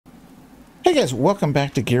Hey guys, welcome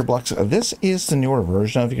back to GearBlocks. This is the newer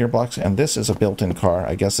version of GearBlocks, and this is a built-in car.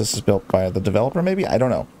 I guess this is built by the developer, maybe? I don't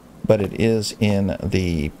know. But it is in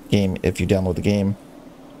the game. If you download the game,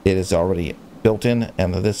 it is already built in,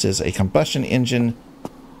 and this is a combustion engine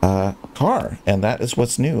car. And that is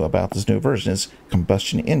what's new about this new version, is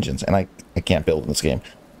combustion engines. And I can't build in this game.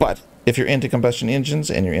 But if you're into combustion engines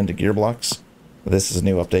and you're into GearBlocks, this is a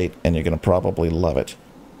new update, and you're going to probably love it.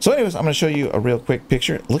 So anyways, I'm going to show you a real quick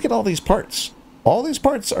picture. Look at all these parts. All these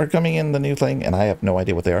parts are coming in the new thing, and I have no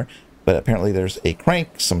idea what they are. But apparently there's a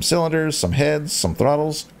crank, some cylinders, some heads, some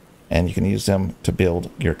throttles, and you can use them to build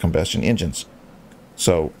your combustion engines.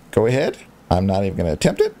 So go ahead. I'm not even going to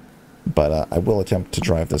attempt it, but I will attempt to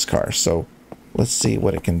drive this car. So let's see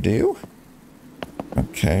what it can do.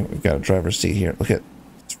 Okay, we've got a driver's seat here. Look at...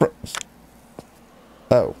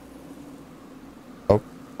 Oh. Oh.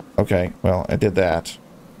 Okay, well, I did that.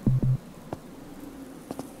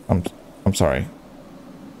 I'm sorry.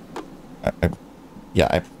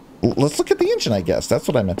 Let's look at the engine, I guess. That's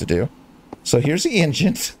what I meant to do. So here's the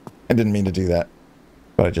engine. I didn't mean to do that,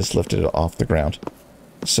 but I just lifted it off the ground.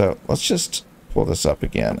 So let's just pull this up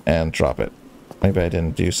again and drop it. Maybe I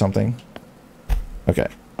didn't do something. Okay,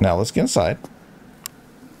 now let's get inside.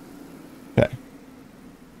 Okay.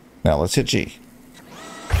 Now let's hit G.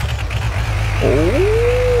 Oh!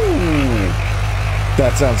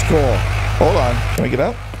 That sounds cool. Hold on. Can we get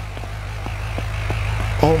up?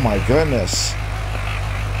 Oh my goodness.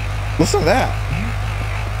 Listen to that.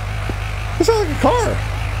 This sounds like a car.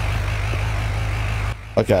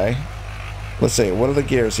 Okay. Let's see. What are the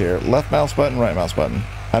gears here? Left mouse button, right mouse button.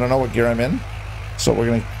 I don't know what gear I'm in. So we're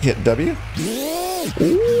going to hit W.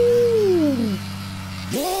 Ooh.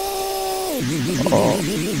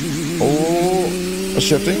 Oh.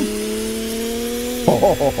 Shifting.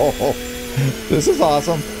 Oh. This is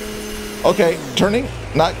awesome. Okay. Turning.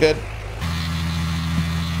 Not good.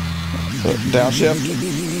 Downshift.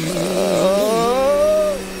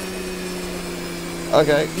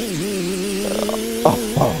 Okay.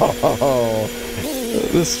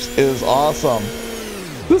 This is awesome.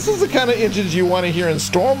 This is the kind of engines you want to hear in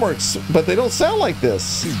Stormworks, but they don't sound like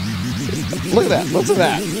this. Look at that. Listen to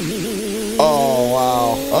that. Oh,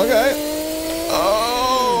 wow. Okay.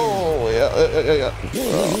 Oh, yeah.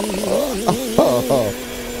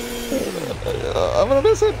 I'm going to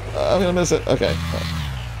miss it. I'm going to miss it. Okay.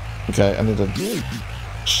 Okay, I need to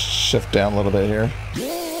shift down a little bit here.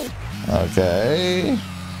 Okay.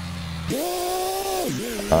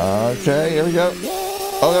 Okay, here we go.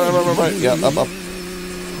 Oh, right. Yeah, up.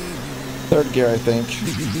 Third gear, I think.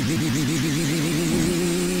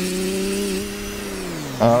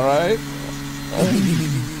 All right.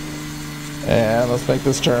 And let's make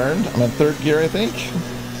this turn. I'm in third gear, I think.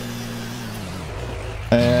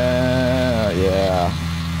 And yeah.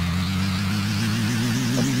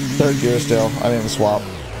 Third gear still. I need to swap.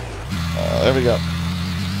 There we go.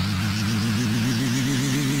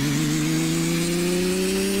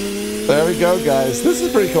 There we go, guys. This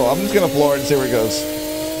is pretty cool. I'm just going to floor it and see where it goes.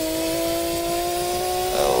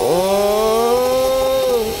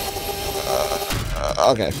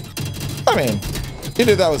 Okay. I mean, you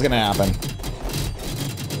knew that was going to happen.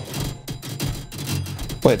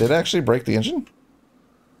 Wait, did it actually break the engine?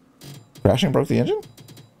 Crashing broke the engine?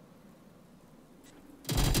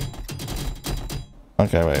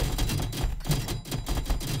 Okay, wait.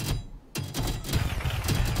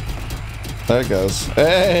 There it goes.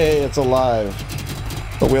 Hey, it's alive.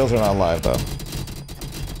 The wheels are not alive, though.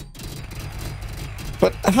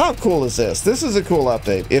 But how cool is this? This is a cool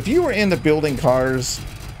update. If you were into building cars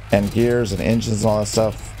and gears and engines and all that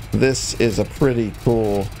stuff, this is a pretty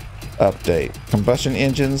cool update. Combustion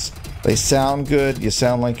engines, they sound good. You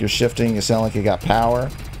sound like you're shifting. You sound like you got power.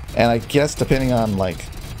 And I guess depending on, like,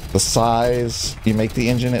 the size you make the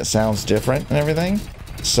engine, it sounds different and everything.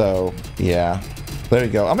 So yeah, there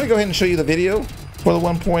you go. I'm gonna go ahead and show you the video for the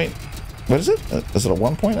 1 point. What is it? Is it a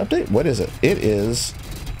 1 point update? What is it? It is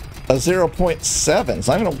a 0.7. It's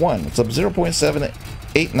not even a 1. It's a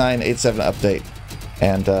 0.78987 update.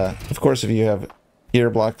 And of course, if you have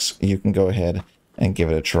GearBlocks, you can go ahead and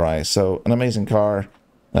give it a try. So an amazing car,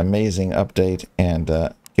 an amazing update, and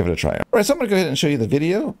give it a try. All right, so I'm gonna go ahead and show you the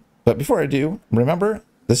video. But before I do, remember,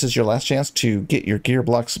 this is your last chance to get your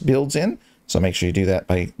GearBlocks builds in, so make sure you do that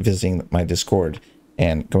by visiting my Discord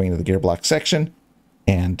and going to the GearBlocks section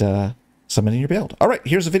and submitting your build. All right,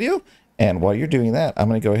 here's the video, and while you're doing that, I'm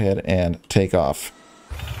going to go ahead and take off.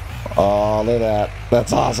 Oh, look at that.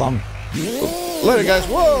 That's awesome. Later, guys.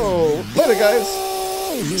 Whoa. Later, guys.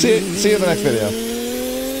 See you in the next video.